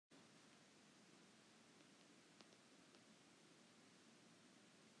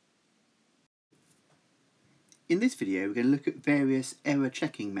In this video we're going to look at various error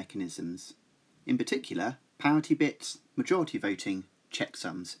checking mechanisms, in particular parity bits, majority voting,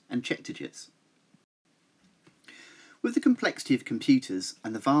 checksums and check digits. With the complexity of computers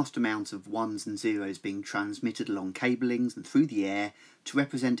and the vast amounts of ones and zeros being transmitted along cablings and through the air to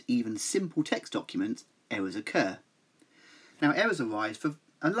represent even simple text documents, errors occur. Now errors arise for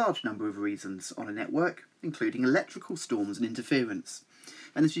a large number of reasons on a network, including electrical storms and interference,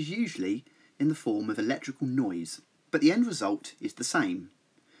 and this is usually in the form of electrical noise, but the end result is the same.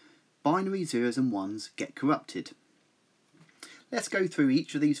 Binary zeros and ones get corrupted. Let's go through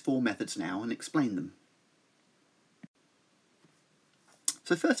each of these four methods now and explain them.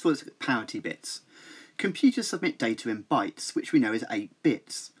 So first of all, let's look at parity bits. Computers submit data in bytes, which we know is 8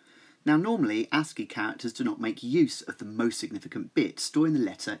 bits. Now normally ASCII characters do not make use of the most significant bit, storing the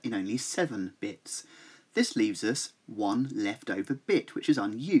letter in only 7 bits. This leaves us one leftover bit, which is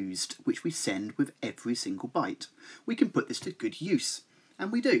unused, which we send with every single byte. We can put this to good use,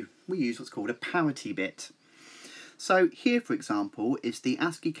 and we do. We use what's called a parity bit. So here, for example, is the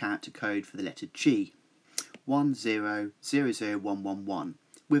ASCII character code for the letter G, 1000111,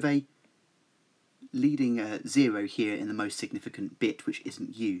 with a leading 0 here in the most significant bit, which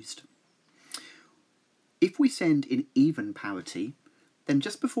isn't used. If we send in even parity, then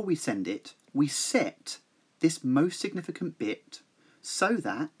just before we send it, we set this most significant bit so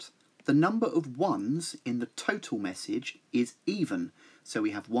that the number of ones in the total message is even. So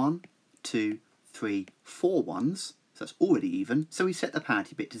we have 1, 2, 3, 4 ones, so that's already even, so we set the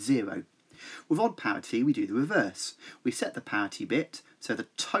parity bit to 0. With odd parity, we do the reverse. We set the parity bit so the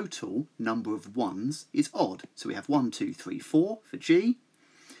total number of ones is odd. So we have 1, 2, 3, 4 for G,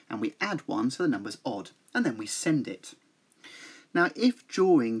 and we add 1 so the number's odd, and then we send it. Now, if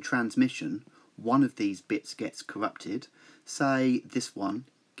during transmission one of these bits gets corrupted, say this one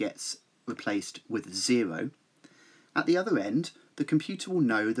gets replaced with 0, at the other end, the computer will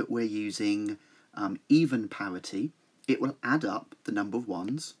know that we're using even parity. It will add up the number of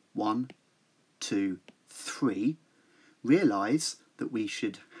ones, 1, 2, 3, realise that we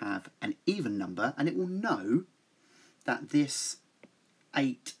should have an even number, and it will know that this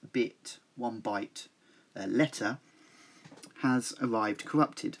 8-bit, 1 byte letter has arrived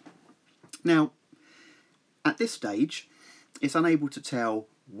corrupted. Now, at this stage, it's unable to tell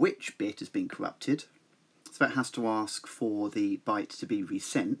which bit has been corrupted, so it has to ask for the byte to be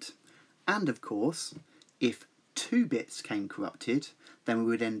resent, and of course, if 2 bits came corrupted, then we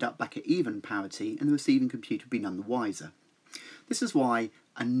would end up back at even parity and the receiving computer would be none the wiser. This is why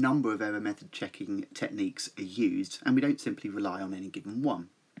a number of error method checking techniques are used, and we don't simply rely on any given one.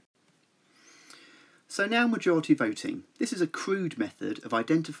 So now majority voting. This is a crude method of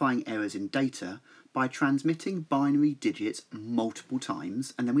identifying errors in data by transmitting binary digits multiple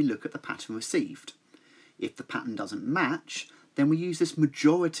times, and then we look at the pattern received. If the pattern doesn't match, then we use this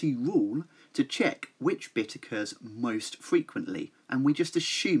majority rule to check which bit occurs most frequently, and we just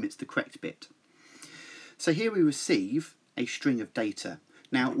assume it's the correct bit. So here we receive a string of data.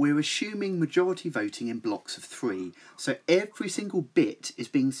 Now we're assuming majority voting in blocks of 3, so every single bit is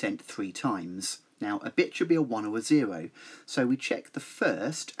being sent 3 times. Now a bit should be a 1 or a 0, so we check the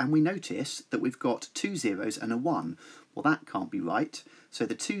first and we notice that we've got 2 zeros and a 1. Well, that can't be right, so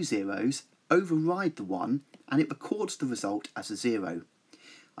the 2 zeros override the 1 and it records the result as a 0.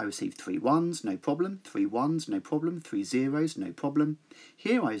 I received 3 ones, no problem, 3 ones, no problem, 3 zeros, no problem.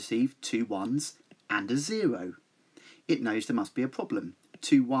 Here I receive 2 ones and a 0. It knows there must be a problem.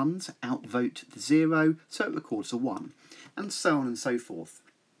 2 ones outvote the 0, so it records a 1, and so on and so forth.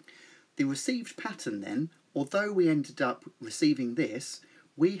 The received pattern then, although we ended up receiving this,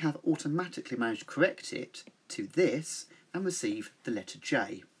 we have automatically managed to correct it to this and receive the letter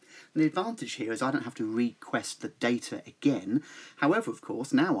J. And the advantage here is I don't have to request the data again. However, of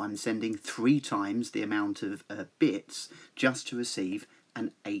course, now I'm sending 3 times the amount of bits just to receive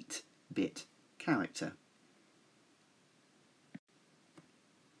an 8-bit character.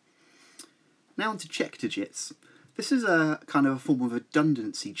 Now on to check digits. This is a kind of a form of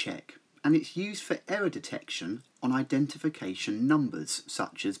redundancy check, and it's used for error detection on identification numbers,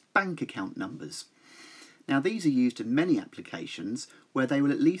 such as bank account numbers. Now these are used in many applications where they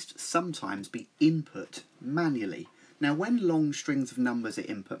will at least sometimes be input manually. Now when long strings of numbers are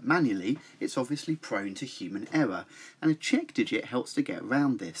input manually, it's obviously prone to human error, and a check digit helps to get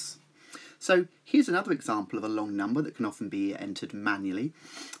around this. So here's another example of a long number that can often be entered manually.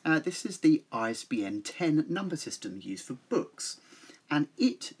 This is the ISBN 10 number system used for books, and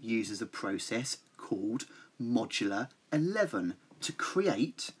it uses a process called modular 11 to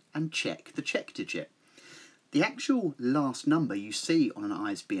create and check the check digit. The actual last number you see on an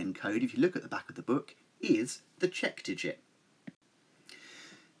ISBN code, if you look at the back of the book, is the check digit.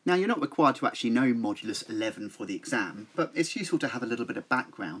 Now, you're not required to actually know modulus 11 for the exam, but it's useful to have a little bit of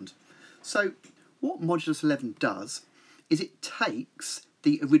background. So what modulus 11 does is it takes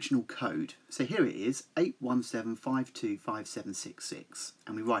the original code. So here it is, 817525766,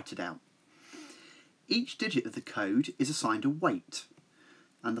 and we write it out. Each digit of the code is assigned a weight,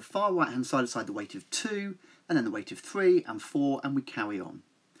 and the far right hand side assigned the weight of 2, and then the weight of 3 and 4, and we carry on.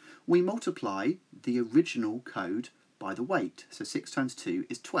 We multiply the original code by the weight, so 6 times 2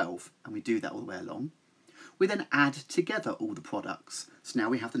 is 12, and we do that all the way along. We then add together all the products, so now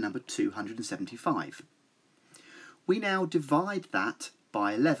we have the number 275. We now divide that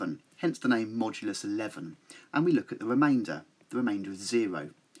by 11, hence the name modulus 11, and we look at the remainder. The remainder is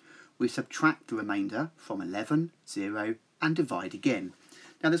 0. We subtract the remainder from 11, 0, and divide again.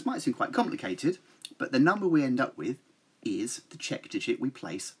 Now this might seem quite complicated, but the number we end up with is the check digit we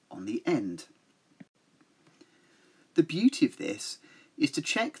place on the end. The beauty of this is to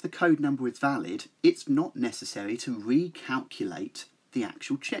check the code number is valid, it's not necessary to recalculate the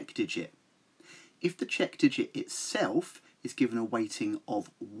actual check digit. If the check digit itself is given a weighting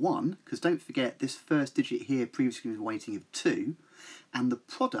of 1, because don't forget this first digit here previously was a weighting of 2, and the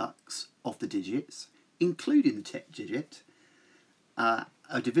products of the digits, including the check digit, are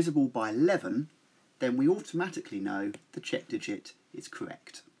divisible by 11, then we automatically know the check digit is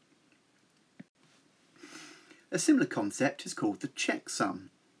correct. A similar concept is called the checksum,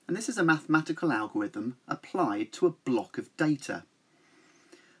 and this is a mathematical algorithm applied to a block of data.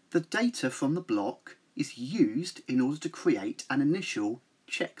 The data from the block is used in order to create an initial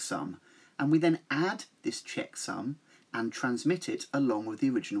checksum, and we then add this checksum and transmit it along with the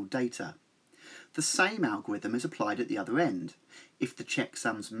original data. The same algorithm is applied at the other end. If the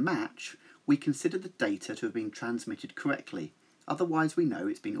checksums match, we consider the data to have been transmitted correctly, otherwise we know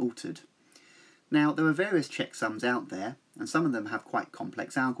it's been altered. Now, there are various checksums out there, and some of them have quite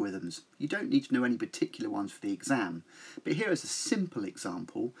complex algorithms. You don't need to know any particular ones for the exam, but here is a simple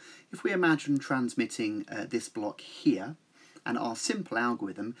example. If we imagine transmitting this block here, and our simple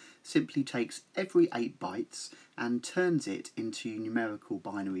algorithm simply takes every 8 bytes and turns it into numerical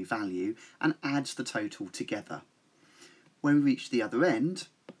binary value and adds the total together. When we reach the other end,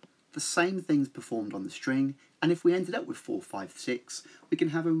 the same thing's performed on the string, and if we ended up with 456, we can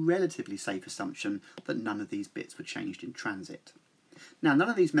have a relatively safe assumption that none of these bits were changed in transit. Now, none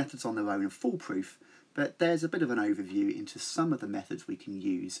of these methods on their own are foolproof, but there's a bit of an overview into some of the methods we can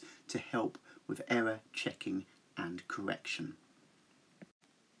use to help with error checking and correction.